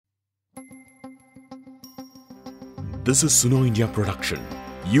This is Suno India production.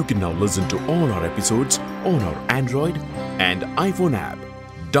 You can now listen to all our episodes on our Android and iPhone app.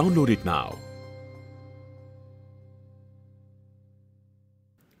 Download it now.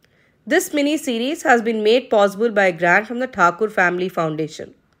 This mini-series has been made possible by a grant from the Thakur Family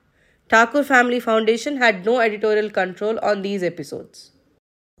Foundation. Thakur Family Foundation had no editorial control on these episodes.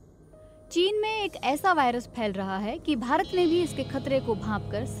 चीन में एक ऐसा virus फैल रहा है कि भारत ने भी इसके खतरे को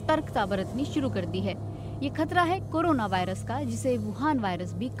भांपकर सतर्कता बरतनी शुरू कर दी है। ये खतरा है कोरोना वायरस का, जिसे वुहान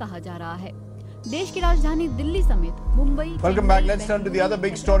वायरस भी कहा जा रहा है। देश की राजधानी दिल्ली समेत Mumbai. Welcome back. Let's turn to the other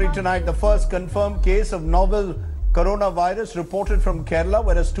big story tonight. The first confirmed case of novel coronavirus reported from Kerala,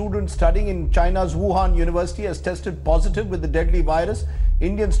 where a student studying in China's Wuhan University has tested positive with the deadly virus.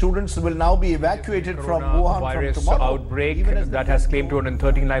 Indian students will now be evacuated from Wuhan virus from tomorrow. Outbreak that has claimed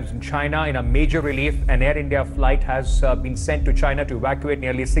 213 lives in China. In a major relief, an Air India flight has been sent to China to evacuate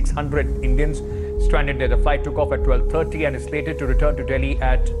nearly 600 Indians stranded there. The flight took off at 12:30 and is slated to return to Delhi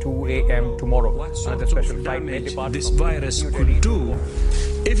at 2 a.m. tomorrow. Another special flight may depart. This virus could do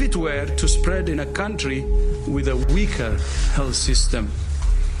if it were to spread in a country with a weaker health system.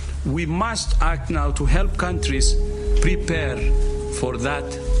 We must act now to help countries prepare for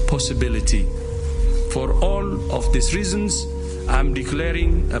that possibility. For all of these reasons, I am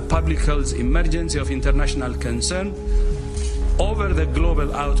declaring a public health emergency of international concern over the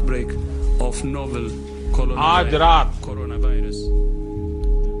global outbreak of novel coronavirus.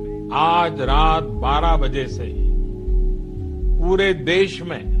 आज रात 12 बजे से पूरे देश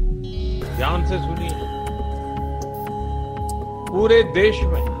में, ध्यान से सुनिए, पूरे देश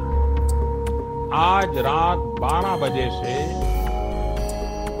में आज रात 12 बजे से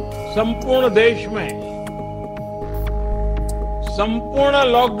संपूर्ण देश में संपूर्ण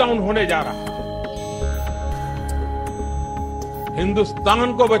लॉकडाउन होने जा रहा है।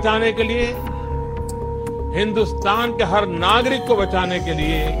 हिंदुस्तान को बचाने के लिए, हिंदुस्तान के हर नागरिक को बचाने के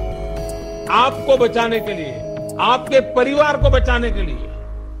लिए, आपको बचाने के लिए, आपके परिवार को बचाने के लिए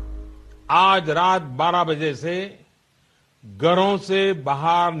आज रात 12 बजे से घरों से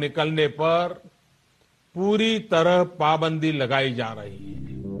बाहर निकलने पर पूरी तरह पाबंदी लगाई जा रही है।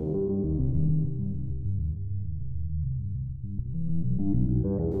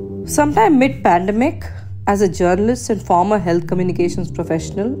 Sometime mid-pandemic, as a journalist and former health communications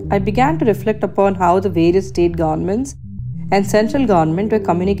professional, I began to reflect upon how the various state governments and central government were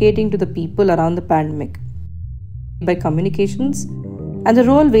communicating to the people around the pandemic by communications, and the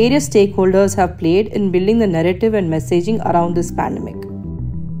role various stakeholders have played in building the narrative and messaging around this pandemic.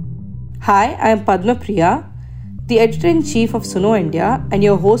 Hi, I am Padma Priya, the editor-in-chief of Suno India and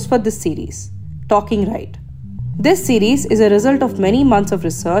your host for this series, Talking Right. This series is a result of many months of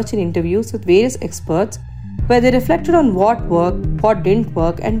research and interviews with various experts where they reflected on what worked, what didn't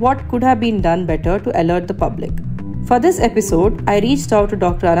work, and what could have been done better to alert the public. For this episode, I reached out to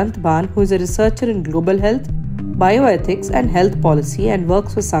Dr. Anant Ban, who is a researcher in global health, bioethics, and health policy and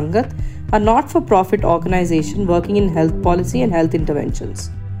works for Sangat, a not-for-profit organization working in health policy and health interventions.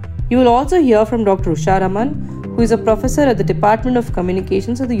 You will also hear from Dr. Usha Raman, who is a professor at the Department of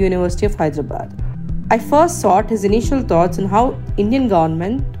Communications at the University of Hyderabad. I first sought his initial thoughts on how Indian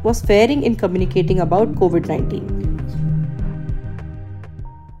government was faring in communicating about COVID-19.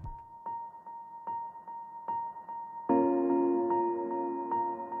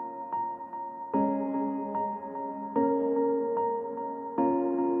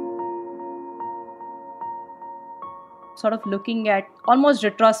 Sort of looking at almost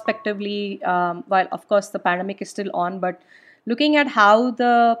retrospectively, while of course the pandemic is still on, but looking at how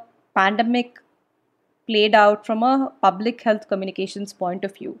the pandemic played out from a public health communications point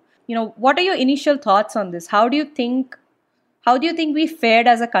of view. What are your initial thoughts on this? How do you think we fared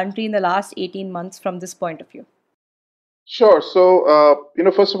as a country in the last 18 months from this point of view? Sure. So,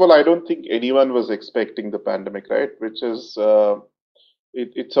 first of all, I don't think anyone was expecting the pandemic, right? Which is,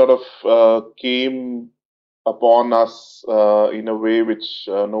 it sort of came upon us in a way which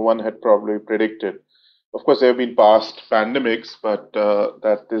no one had probably predicted. Of course, there have been past pandemics, but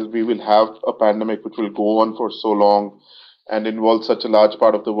we will have a pandemic which will go on for so long and involve such a large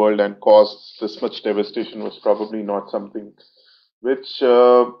part of the world and cause this much devastation was probably not something which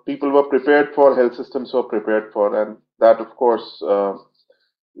people were prepared for, health systems were prepared for. And that, of course,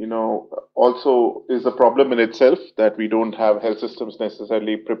 also is a problem in itself, that we don't have health systems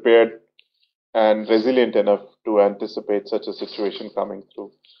necessarily prepared and resilient enough to anticipate such a situation coming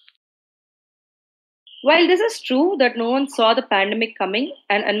through. While this is true that no one saw the pandemic coming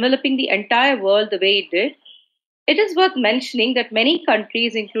and enveloping the entire world the way it did, it is worth mentioning that many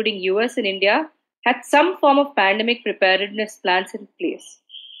countries, including US and India, had some form of pandemic preparedness plans in place.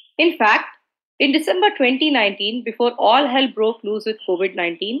 In fact, In December 2019, before all hell broke loose with COVID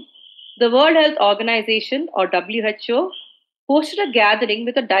 19, the World Health Organization, or WHO, hosted a gathering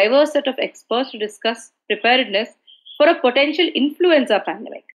with a diverse set of experts to discuss preparedness for a potential influenza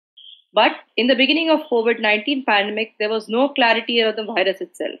pandemic. But in the beginning of COVID-19 pandemic, there was no clarity around the virus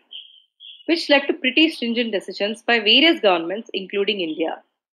itself, which led to pretty stringent decisions by various governments, including India.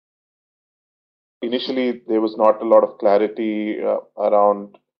 Initially, there was not a lot of clarity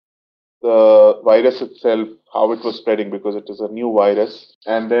around the virus itself, how it was spreading, because it is a new virus,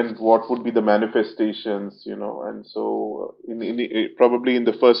 and then what would be the manifestations, and so probably in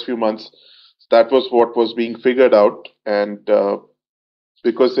the first few months, that was what was being figured out, and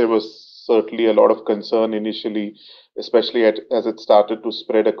because there was certainly a lot of concern initially, especially as it started to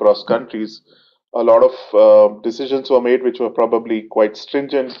spread across countries, a lot of decisions were made which were probably quite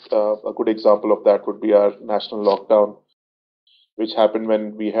stringent. A good example of that would be our national lockdown, which happened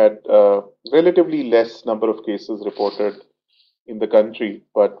when we had relatively less number of cases reported in the country,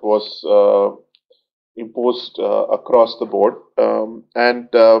 but was imposed across the board. And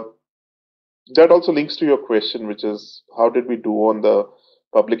that also links to your question, which is how did we do on the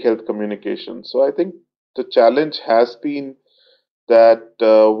public health communication? So I think the challenge has been that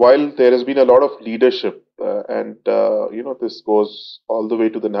while there has been a lot of leadership, and this goes all the way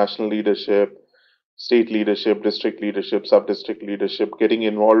to the national leadership, state leadership, district leadership, sub-district leadership, getting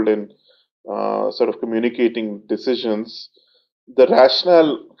involved in sort of communicating decisions, the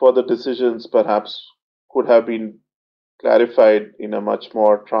rationale for the decisions perhaps could have been clarified in a much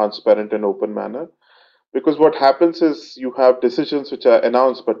more transparent and open manner. Because what happens is you have decisions which are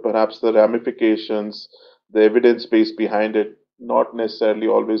announced, but perhaps the ramifications, the evidence base behind it, not necessarily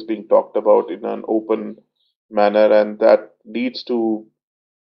always being talked about in an open manner, and that leads to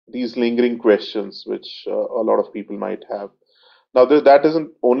these lingering questions which a lot of people might have. Now, that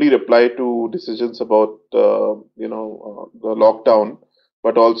doesn't only apply to decisions about the lockdown,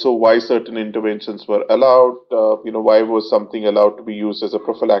 but also why certain interventions were allowed. Why was something allowed to be used as a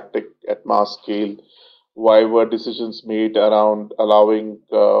prophylactic at mass scale? Why were decisions made around allowing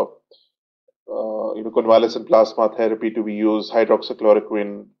convalescent plasma therapy to be used,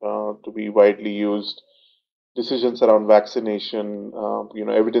 hydroxychloroquine to be widely used? Decisions around vaccination,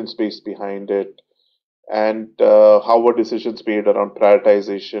 evidence base behind it, and how were decisions made around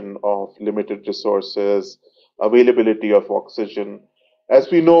prioritization of limited resources, availability of oxygen.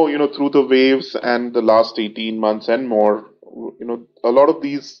 As we know, through the waves and the last 18 months and more, a lot of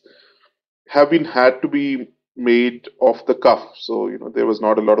these have had to be made off the cuff. So, there was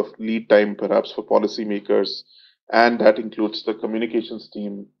not a lot of lead time perhaps for policymakers, and that includes the communications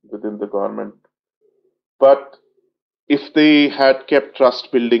team within the government. But if they had kept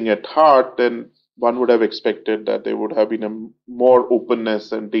trust building at heart, then one would have expected that there would have been a more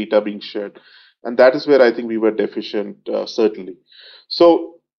openness and data being shared. And that is where I think we were deficient, certainly.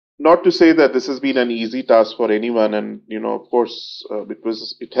 So not to say that this has been an easy task for anyone. And, of course,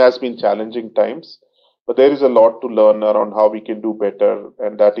 it has been challenging times. But there is a lot to learn around how we can do better.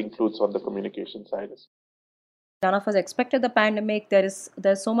 And that includes on the communication side as well. None of us expected the pandemic. There's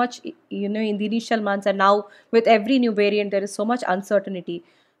so much, in the initial months, and now with every new variant, there is so much uncertainty.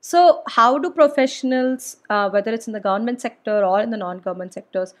 So how do professionals, whether it's in the government sector or in the non-government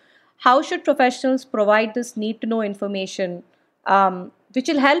sectors, how should professionals provide this need-to-know information, which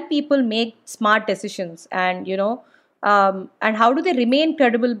will help people make smart decisions, and and how do they remain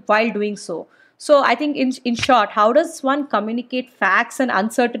credible while doing so? So I think in short, how does one communicate facts and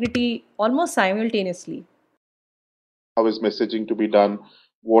uncertainty almost simultaneously? How is messaging to be done?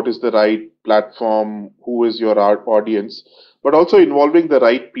 What is the right platform? Who is your audience? But also involving the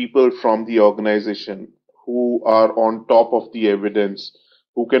right people from the organization who are on top of the evidence,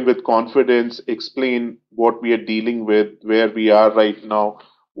 who can with confidence explain what we are dealing with, where we are right now,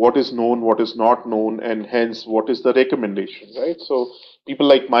 what is known, what is not known, and hence what is the recommendation, right? So people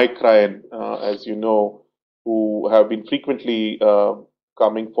like Mike Ryan, as you know, who have been frequently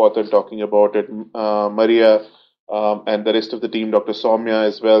coming forth and talking about it, Maria, and the rest of the team, Dr. Soumya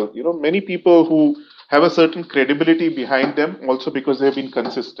as well. Many people who have a certain credibility behind them, also because they've been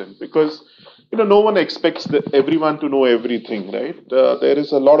consistent. Because, no one expects everyone to know everything, right? There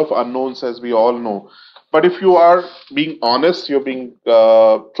is a lot of unknowns, as we all know. But if you are being honest, you're being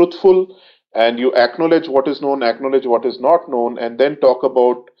truthful, and you acknowledge what is known, acknowledge what is not known, and then talk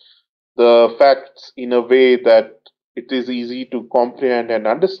about the facts in a way that it is easy to comprehend and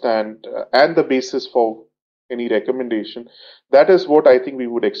understand, and the basis for any recommendation, that is what I think we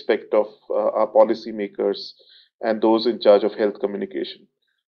would expect of our policymakers and those in charge of health communication.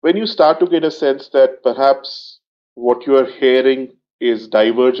 When you start to get a sense that perhaps what you are hearing is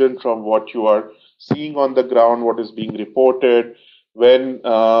divergent from what you are seeing on the ground, what is being reported, when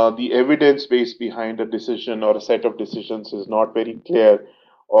the evidence base behind a decision or a set of decisions is not very clear,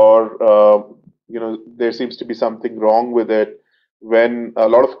 or there seems to be something wrong with it, when a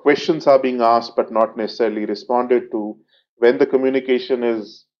lot of questions are being asked but not necessarily responded to, when the communication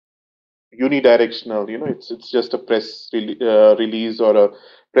is unidirectional, it's just a release or a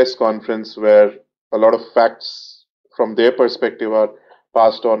press conference where a lot of facts from their perspective are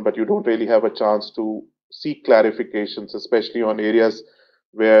passed on, but you don't really have a chance to seek clarifications, especially on areas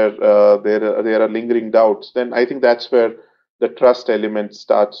where there are lingering doubts. Then I think that's where the trust element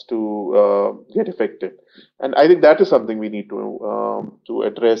starts to get affected, and I think that is something we need to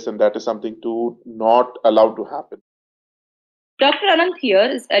address, and that is something to not allow to happen. Dr. Anant here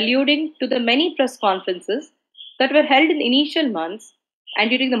is alluding to the many press conferences that were held in initial months and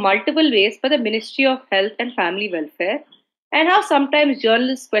during the multiple waves by the Ministry of Health and Family Welfare, and how sometimes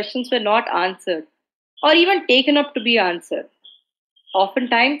journalists' questions were not answered or even taken up to be answered.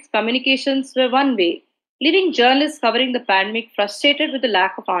 Oftentimes, communications were one way, leaving journalists covering the pandemic frustrated with the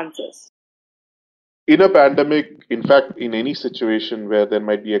lack of answers. In a pandemic, in fact, in any situation where there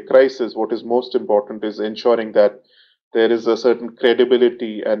might be a crisis, what is most important is ensuring that there is a certain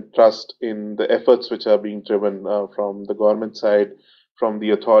credibility and trust in the efforts which are being driven from the government side, from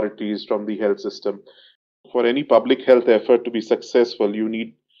the authorities, from the health system. For any public health effort to be successful, you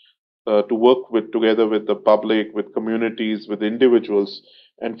need to work together with the public, with communities, with individuals.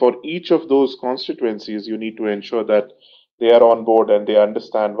 And for each of those constituencies, you need to ensure that they are on board and they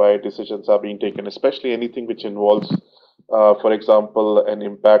understand why decisions are being taken, especially anything which involves, for example, an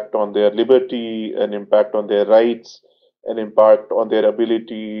impact on their liberty, an impact on their rights, an impact on their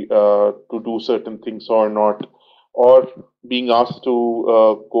ability to do certain things or not, or being asked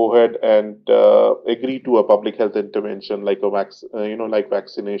to go ahead and agree to a public health intervention like like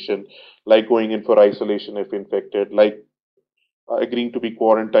vaccination, like going in for isolation if infected, like agreeing to be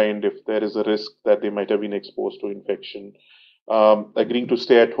quarantined if there is a risk that they might have been exposed to infection, agreeing to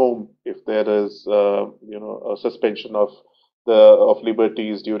stay at home if there is a suspension of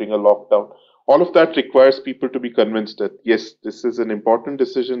liberties during a lockdown. All of that requires people to be convinced that, yes, this is an important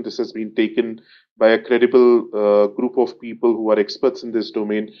decision. This has been taken by a credible group of people who are experts in this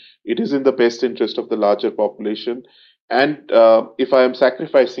domain. It is in the best interest of the larger population. And if I am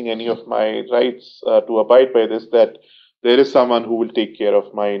sacrificing any of my rights to abide by this, that there is someone who will take care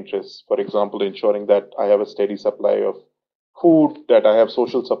of my interests. For example, ensuring that I have a steady supply of food, that I have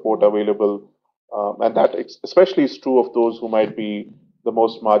social support available. And that especially is true of those who might be the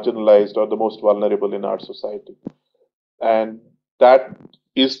most marginalized or the most vulnerable in our society. And that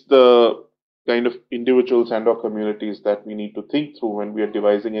is the kind of individuals and or communities that we need to think through when we are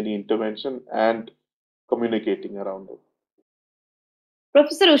devising any intervention and communicating around it.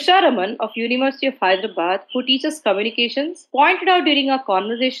 Professor Usha Raman of University of Hyderabad, who teaches communications, pointed out during our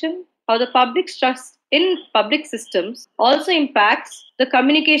conversation how the public's trust in public systems also impacts the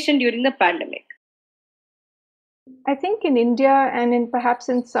communication during the pandemic. I think in India and perhaps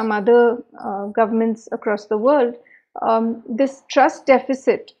in some other governments across the world, this trust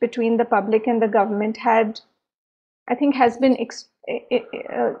deficit between the public and the government has been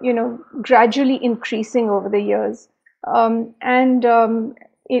gradually increasing over the years.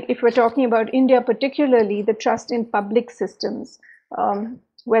 If we're talking about India particularly, the trust in public systems,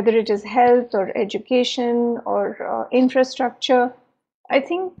 whether it is health or education or infrastructure, I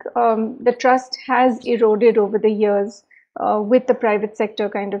think the trust has eroded over the years with the private sector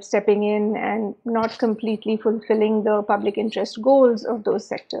kind of stepping in and not completely fulfilling the public interest goals of those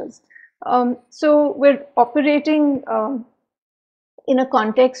sectors. So we're operating in a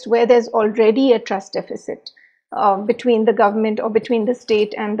context where there's already a trust deficit between the government or between the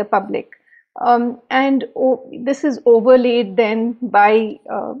state and the public. This is overlaid then by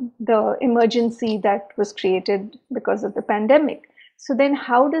the emergency that was created because of the pandemic. So then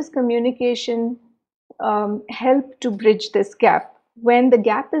how does communication help to bridge this gap when the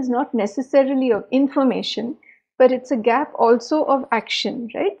gap is not necessarily of information, but it's a gap also of action,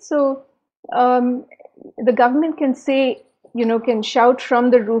 right? So the government can say, can shout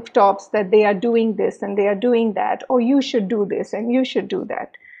from the rooftops that they are doing this and they are doing that, or you should do this and you should do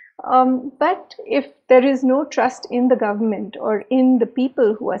that. But if there is no trust in the government or in the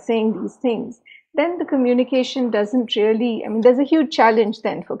people who are saying these things, then the communication doesn't really, there's a huge challenge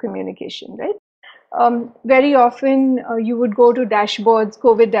then for communication, right? Very often you would go to dashboards,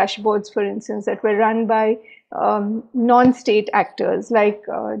 COVID dashboards, for instance, that were run by non-state actors like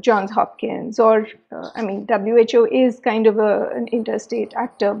Johns Hopkins or, WHO is kind of an interstate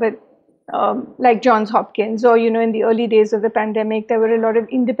actor, but like Johns Hopkins, or in the early days of the pandemic, there were a lot of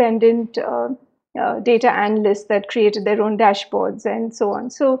independent data analysts that created their own dashboards and so on.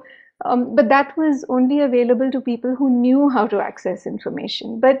 So, but that was only available to people who knew how to access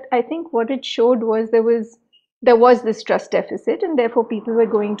information. But I think what it showed was there was this trust deficit, and therefore people were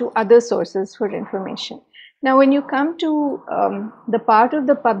going to other sources for information. Now, when you come to the part of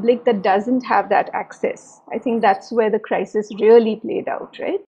the public that doesn't have that access, I think that's where the crisis really played out,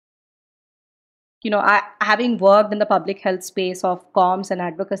 right? Having worked in the public health space of comms and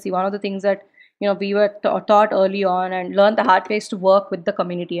advocacy, one of the things that we were taught early on and learned the hard way is to work with the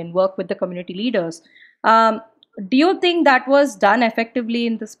community and work with the community leaders. Do you think that was done effectively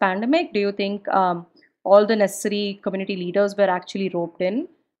in this pandemic? Do you think all the necessary community leaders were actually roped in?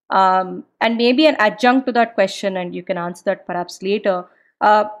 And maybe an adjunct to that question, and you can answer that perhaps later.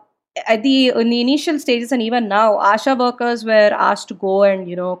 In the initial stages and even now, ASHA workers were asked to go and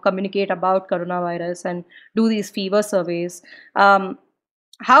communicate about coronavirus and do these fever surveys.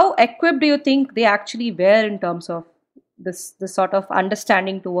 How equipped do you think they actually were in terms of this sort of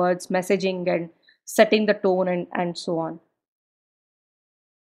understanding towards messaging and setting the tone and so on?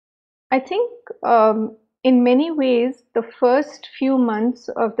 I think in many ways, the first few months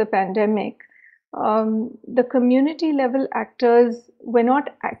of the pandemic, the community level actors were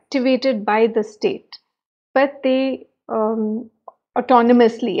not activated by the state, but they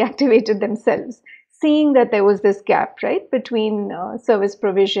autonomously activated themselves, seeing that there was this gap, right, between service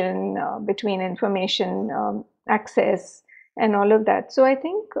provision, between information access and all of that. So I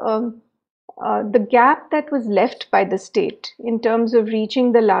think the gap that was left by the state in terms of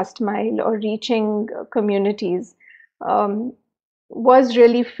reaching the last mile or reaching communities was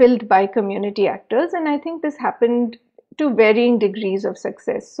really filled by community actors. And I think this happened to varying degrees of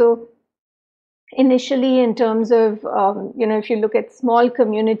success. So initially, in terms of, if you look at small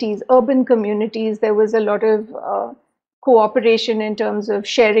communities, urban communities, there was a lot of cooperation in terms of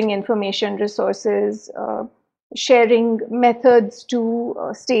sharing information resources, sharing methods to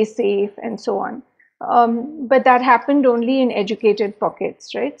stay safe and so on. But that happened only in educated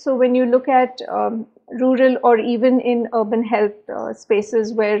pockets, right? So when you look at rural or even in urban health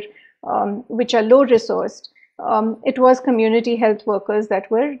spaces which are low resourced, it was community health workers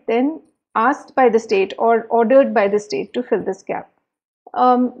that were then asked by the state or ordered by the state to fill this gap.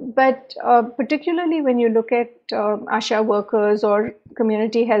 But particularly when you look at ASHA workers or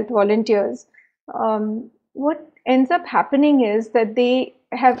community health volunteers, what ends up happening is that they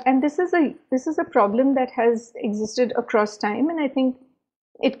have, and this is a problem that has existed across time, and I think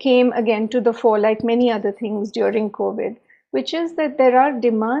it came again to the fore like many other things during COVID, which is that there are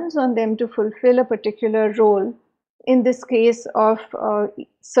demands on them to fulfill a particular role, in this case of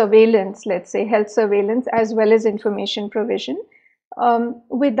surveillance, let's say health surveillance, as well as information provision,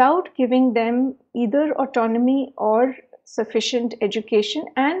 without giving them either autonomy or sufficient education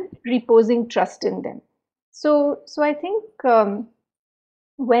and reposing trust in them. So I think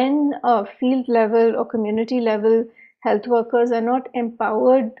when field level or community level health workers are not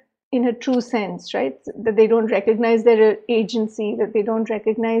empowered in a true sense, right, that they don't recognize their agency, that they don't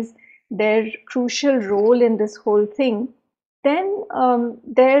recognize their crucial role in this whole thing, then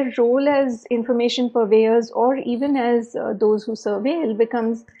their role as information purveyors or even as those who surveil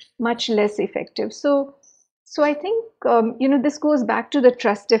becomes much less effective. So I think, this goes back to the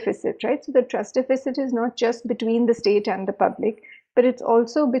trust deficit, right? So the trust deficit is not just between the state and the public, but it's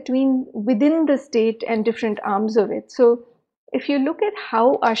also within the state and different arms of it. So if you look at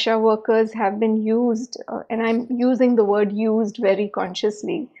how ASHA workers have been used, and I'm using the word used very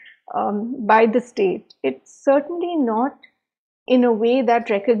consciously, by the state, it's certainly not in a way that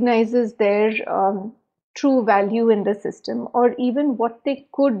recognizes their true value in the system or even what they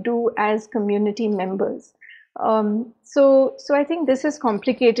could do as community members. So I think this has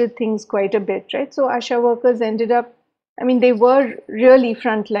complicated things quite a bit, right? So ASHA workers ended up, they were really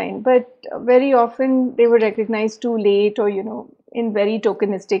frontline, but very often they were recognized too late or, in very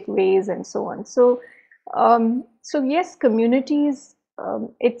tokenistic ways and so on. So yes, communities,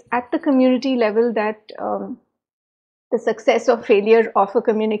 it's at the community level that the success or failure of a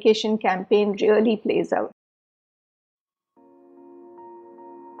communication campaign really plays out.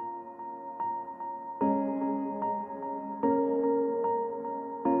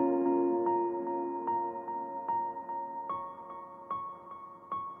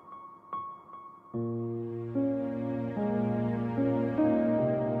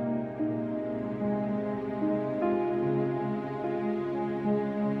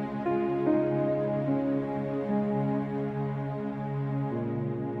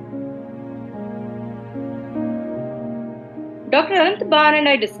 Dr. Anantaban and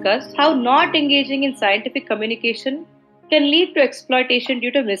I discussed how not engaging in scientific communication can lead to exploitation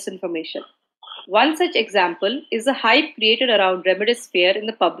due to misinformation. One such example is the hype created around remdesivir in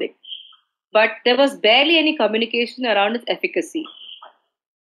the public, but there was barely any communication around its efficacy.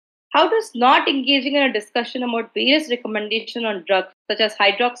 How does not engaging in a discussion about various recommendations on drugs such as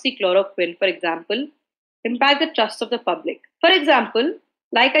hydroxychloroquine, for example, impact the trust of the public? For example,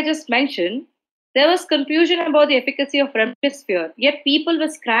 like I just mentioned, there was confusion about the efficacy of remdesivir, yet people were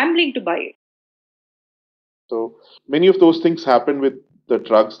scrambling to buy it. So many of those things happen with the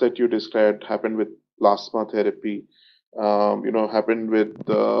drugs that you described, happened with plasma therapy, happened with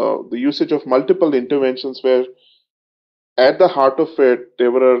the usage of multiple interventions where at the heart of it,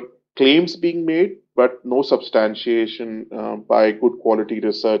 there were claims being made, but no substantiation by good quality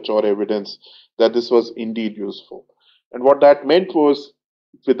research or evidence that this was indeed useful. And what that meant was,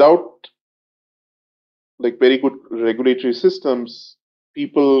 without very good regulatory systems,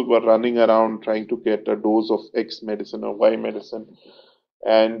 people were running around trying to get a dose of X medicine or Y medicine.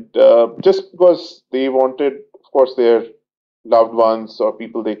 And just because they wanted, of course, their loved ones or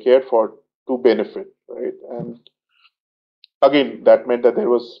people they cared for to benefit, right? And again, that meant that there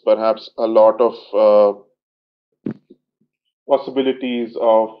was perhaps a lot of possibilities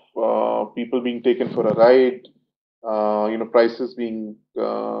of people being taken for a ride, prices being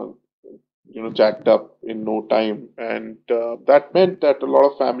jacked up in no time, and that meant that a lot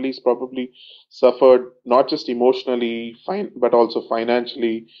of families probably suffered not just emotionally, but also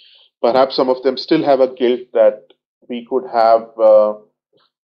financially. Perhaps some of them still have a guilt that we could have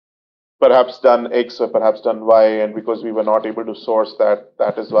perhaps done X or perhaps done Y, and because we were not able to source that,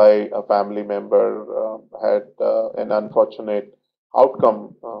 that is why a family member had an unfortunate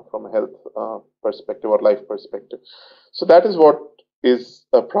outcome from a health perspective or life perspective. So that is what is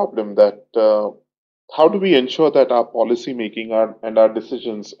a problem, that how do we ensure that our policy making and our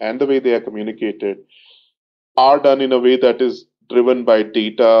decisions and the way they are communicated are done in a way that is driven by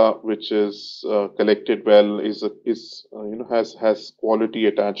data, which is collected well, has quality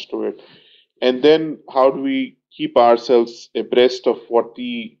attached to it, and then how do we keep ourselves abreast of what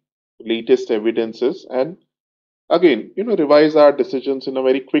the latest evidence is, and again, revise our decisions in a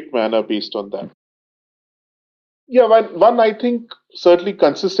very quick manner based on that. Yeah, one I think certainly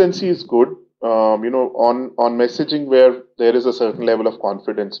consistency is good. On messaging where there is a certain level of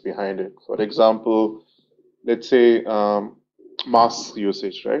confidence behind it. For example, let's say mask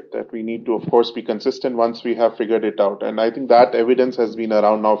usage, right? That we need to, of course, be consistent once we have figured it out. And I think that evidence has been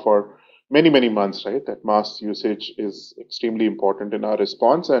around now for many, many months, right? That mask usage is extremely important in our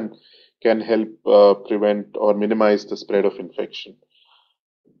response and can help prevent or minimize the spread of infection.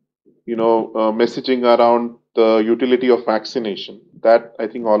 Messaging around the utility of vaccination, that I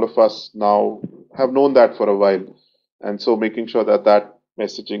think all of us now have known that for a while. And so making sure that that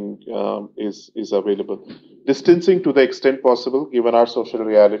messaging is available. Distancing to the extent possible, given our social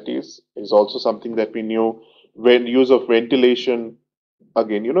realities, is also something that we knew. When use of ventilation,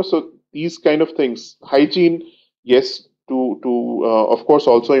 again, so these kind of things. Hygiene, yes, of course,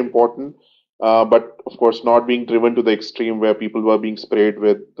 also important. But of course, not being driven to the extreme where people were being sprayed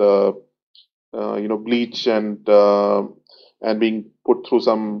with, bleach and being put through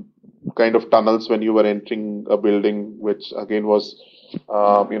some kind of tunnels when you were entering a building, which again was,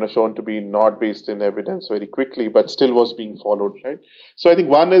 shown to be not based in evidence very quickly, but still was being followed, right? So I think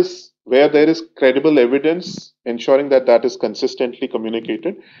one is where there is credible evidence, ensuring that that is consistently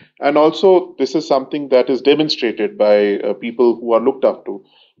communicated, and also this is something that is demonstrated by people who are looked up to,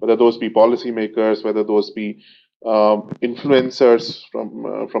 whether those be policymakers, whether those be influencers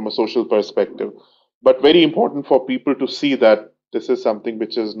from a social perspective. But very important for people to see that this is something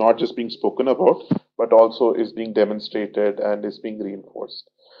which is not just being spoken about, but also is being demonstrated and is being reinforced.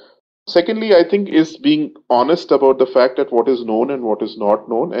 Secondly, I think is being honest about the fact that what is known and what is not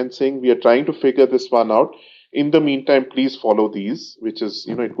known, and saying we are trying to figure this one out. In the meantime, please follow these, which is,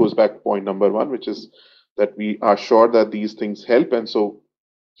 it goes back to point number one, which is that we are sure that these things help. And so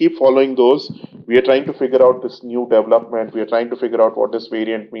keep following those. We are trying to figure out this new development. We are trying to figure out what this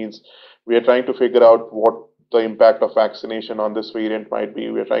variant means. We are trying to figure out what the impact of vaccination on this variant might be.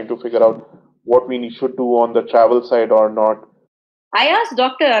 We are trying to figure out what we should do on the travel side or not. I asked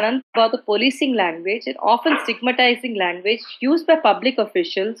Dr. Anand about the policing language and often stigmatizing language used by public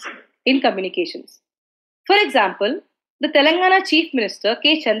officials in communications. For example, the Telangana Chief Minister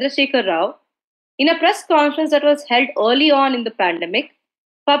K. Chandrasekhar Rao, in a press conference that was held early on in the pandemic,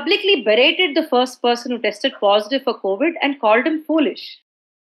 publicly berated the first person who tested positive for COVID and called him foolish.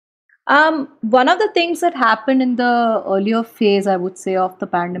 One of the things that happened in the earlier phase, I would say, of the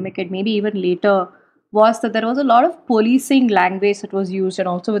pandemic, and maybe even later, was that there was a lot of policing language that was used, and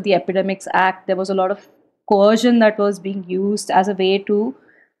also with the Epidemics Act, there was a lot of coercion that was being used as a way to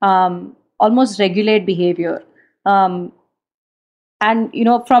almost regulate behavior. And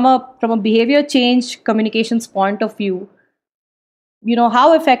from a behavior change communications point of view,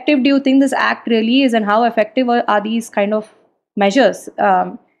 how effective do you think this act really is, and how effective are these kind of measures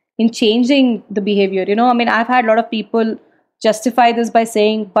in changing the behavior? I mean, I've had a lot of people justify this by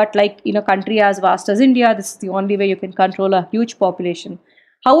saying, but like in a country as vast as India, this is the only way you can control a huge population.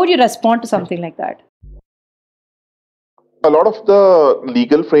 How would you respond to something like that? A lot of the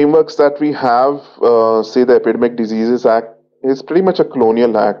legal frameworks that we have, say the Epidemic Diseases Act, is pretty much a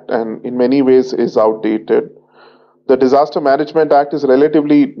colonial act and in many ways is outdated. The Disaster Management Act is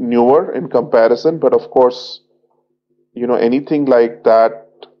relatively newer in comparison, but of course, anything like that,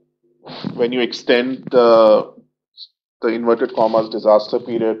 when you extend the inverted commas disaster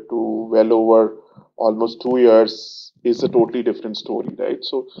period to well over almost 2 years, is a totally different story, right?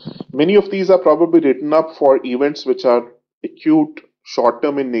 So many of these are probably written up for events which are acute,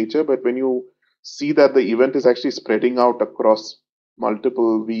 short-term in nature, but when you see that the event is actually spreading out across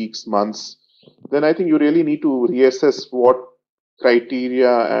multiple weeks, months, then I think you really need to reassess what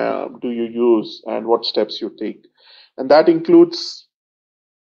criteria do you use and what steps you take. And that includes,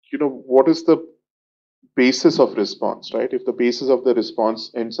 what is the basis of response, right? If the basis of the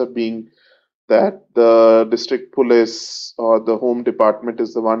response ends up being that the district police or the home department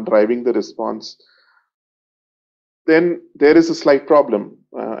is the one driving the response, then there is a slight problem.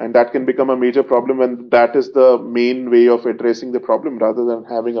 And that can become a major problem when that is the main way of addressing the problem rather than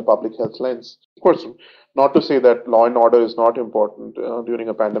having a public health lens. Of course, not to say that law and order is not important during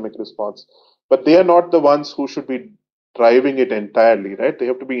a pandemic response, but they are not the ones who should be driving it entirely, right? They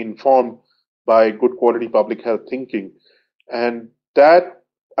have to be informed by good quality public health thinking. And that,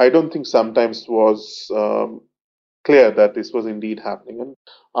 I don't think sometimes was clear that this was indeed happening. And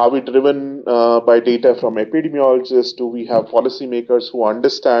are we driven by data from epidemiologists? Do we have policymakers who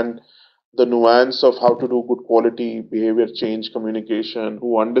understand the nuance of how to do good quality behavior change communication,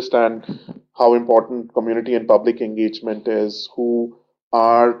 who understand how important community and public engagement is, who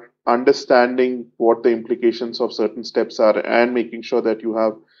are understanding what the implications of certain steps are and making sure that you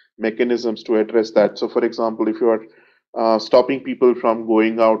have mechanisms to address that? So, for example, if you are stopping people from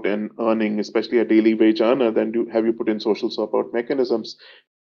going out and earning, especially a daily wage earner, then have you put in social support mechanisms?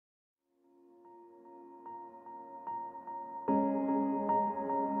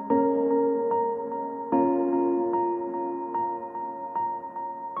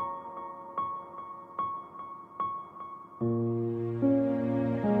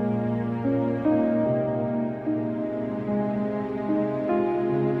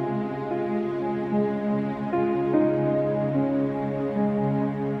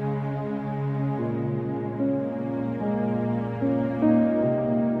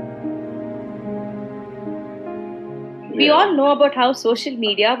 We all know about how social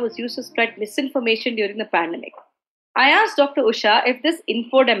media was used to spread misinformation during the pandemic. I asked Dr. Usha if this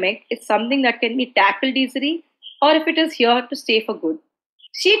infodemic is something that can be tackled easily or if it is here to stay for good.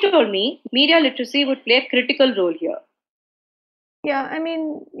 She told me media literacy would play a critical role here. Yeah, I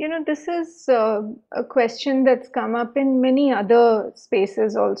mean, this is a question that's come up in many other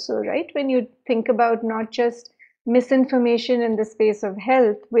spaces also, right? When you think about not just misinformation in the space of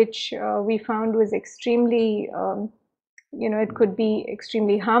health, which we found was extremely it could be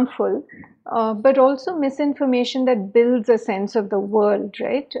extremely harmful, but also misinformation that builds a sense of the world,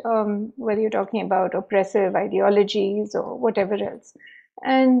 right? Whether you're talking about oppressive ideologies or whatever else.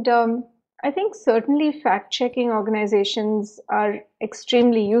 And I think certainly fact-checking organizations are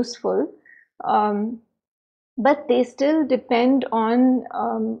extremely useful, but they still depend on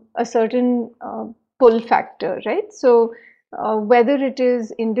a certain pull factor, right? So whether it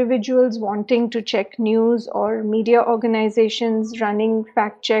is individuals wanting to check news or media organizations running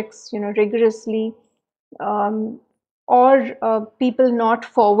fact checks, rigorously, or people not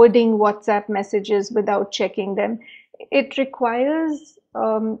forwarding WhatsApp messages without checking them, it requires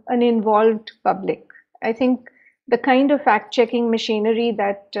an involved public. I think the kind of fact-checking machinery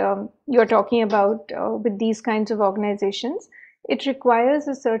that you're talking about with these kinds of organizations, it requires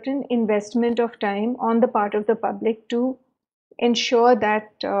a certain investment of time on the part of the public to ensure that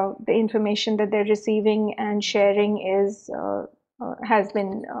the information that they're receiving and sharing has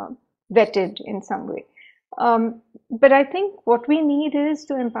been vetted in some way. But I think what we need is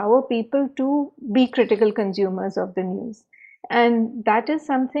to empower people to be critical consumers of the news. And that is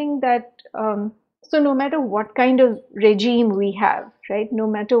something that, so no matter what kind of regime we have, right, no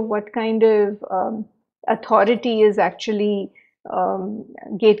matter what kind of authority is actually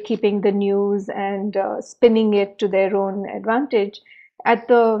gatekeeping the news and spinning it to their own advantage. At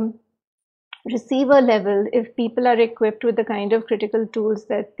the receiver level, if people are equipped with the kind of critical tools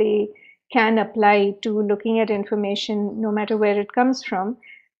that they can apply to looking at information, no matter where it comes from,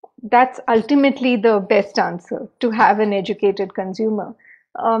 that's ultimately the best answer, to have an educated consumer.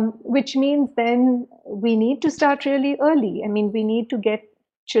 Which means then we need to start really early. I mean, we need to get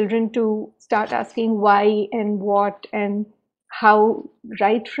children to start asking why and what and how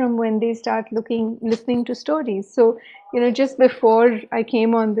right from when they start listening to stories. So, just before I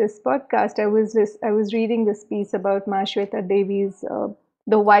came on this podcast, I was reading this piece about Ma Shweta Devi's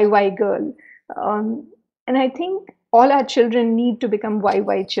The YY Girl. And I think all our children need to become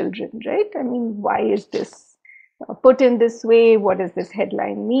YY children, right? I mean, why is this put in this way? What does this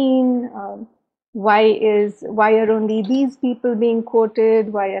headline mean? Why are only these people being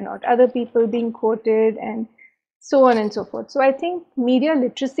quoted? Why are not other people being quoted? And so on and so forth. So I think media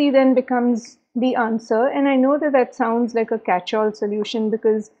literacy then becomes the answer. And I know that sounds like a catch-all solution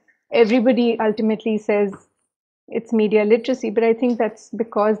because everybody ultimately says it's media literacy, but I think that's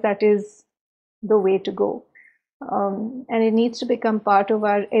because that is the way to go. And it needs to become part of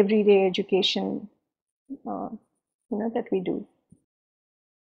our everyday education, that we do.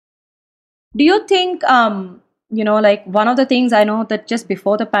 Do you think, like one of the things I know that just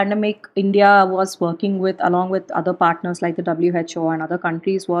before the pandemic, India was working with, along with other partners like the WHO and other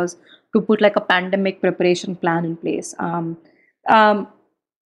countries, was to put like a pandemic preparation plan in place. Do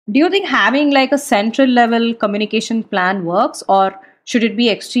you think having like a central level communication plan works, or should it be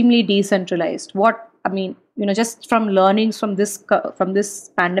extremely decentralized? Just from learnings from this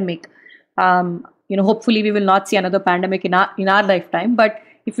pandemic, hopefully we will not see another pandemic in our lifetime. But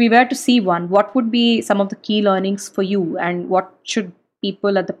if we were to see one, what would be some of the key learnings for you, and what should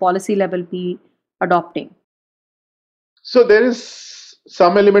people at the policy level be adopting? So there is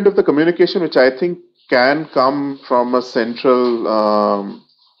some element of the communication which I think can come from a central,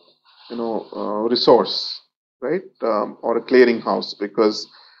 resource, right, or a clearinghouse, because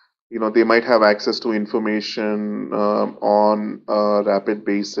they might have access to information on a rapid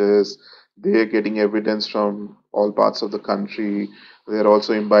basis. They're getting evidence from all parts of the country. They're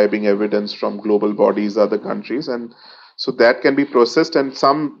also imbibing evidence from global bodies, other countries. And so that can be processed, and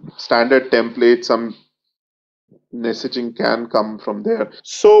some standard templates, some messaging can come from there.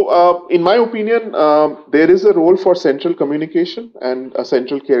 So in my opinion, there is a role for central communication and a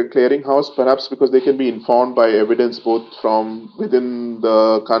central clearinghouse, perhaps because they can be informed by evidence both from within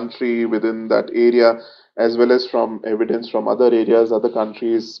the country, within that area, as well as from evidence from other areas, other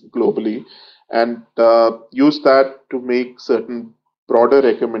countries globally, and use that to make certain broader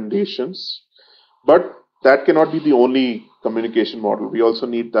recommendations. But that cannot be the only communication model. We also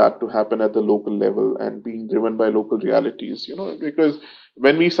need that to happen at the local level and being driven by local realities, because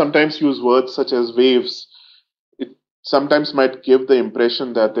when we sometimes use words such as waves, it sometimes might give the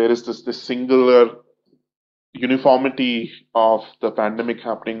impression that there is this singular uniformity of the pandemic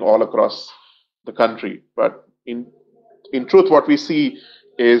happening all across the country. But in truth, what we see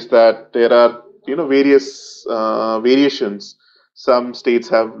is that there are various variations. Some states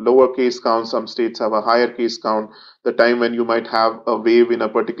have lower case counts, some states have a higher case count. The time when you might have a wave in a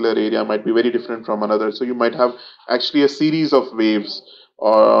particular area might be very different from another. So you might have actually a series of waves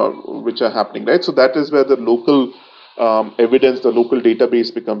which are happening, right? So that is where the local evidence, the local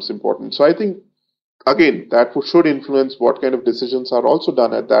database becomes important. So I think, again, that should influence what kind of decisions are also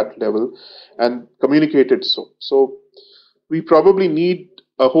done at that level and communicated. So we probably need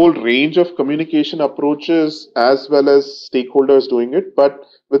a whole range of communication approaches as well as stakeholders doing it, but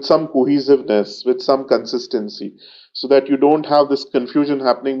with some cohesiveness, with some consistency, so that you don't have this confusion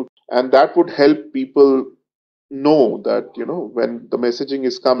happening. And that would help people know that, when the messaging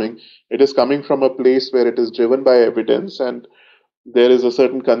is coming, it is coming from a place where it is driven by evidence and there is a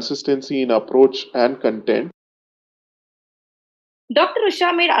certain consistency in approach and content. Dr.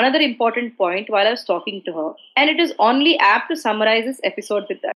 Usha made another important point while I was talking to her, and it is only apt to summarize this episode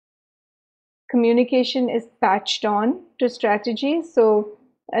with that. Communication is patched on to strategy. So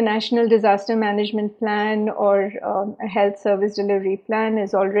a national disaster management plan or a health service delivery plan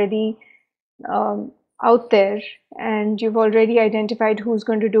is already out there, and you've already identified who's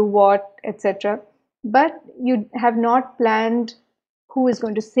going to do what, etc. But you have not planned who is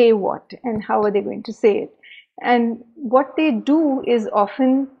going to say what and how are they going to say it. And what they do is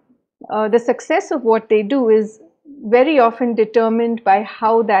often, the success of what they do is very often determined by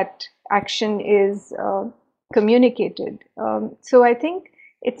how that action is communicated. So I think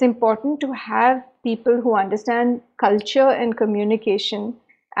it's important to have people who understand culture and communication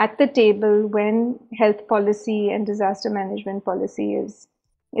at the table when health policy and disaster management policy is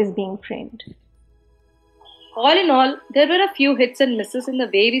being framed. All in all, there were a few hits and misses in the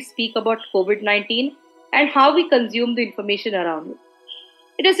way we speak about COVID-19 and how we consume the information around it.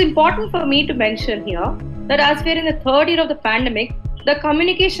 It is important for me to mention here that as we are in the third year of the pandemic, the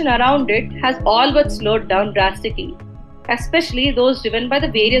communication around it has all but slowed down drastically, especially those driven by the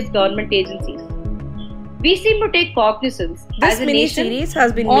various government agencies. We seem to take cognizance This as a mini-series nation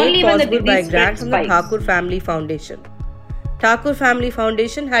has been only made when the possible by disease grant spread from the spikes. Thakur Family Foundation. Thakur Family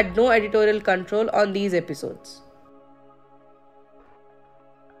Foundation had no editorial control on these episodes.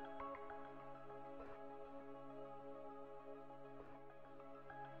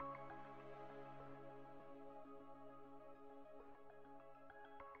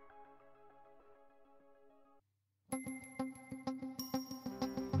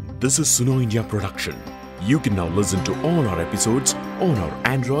 This is Suno India production. You can now listen to all our episodes on our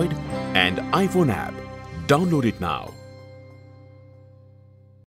Android and iPhone app. Download it now.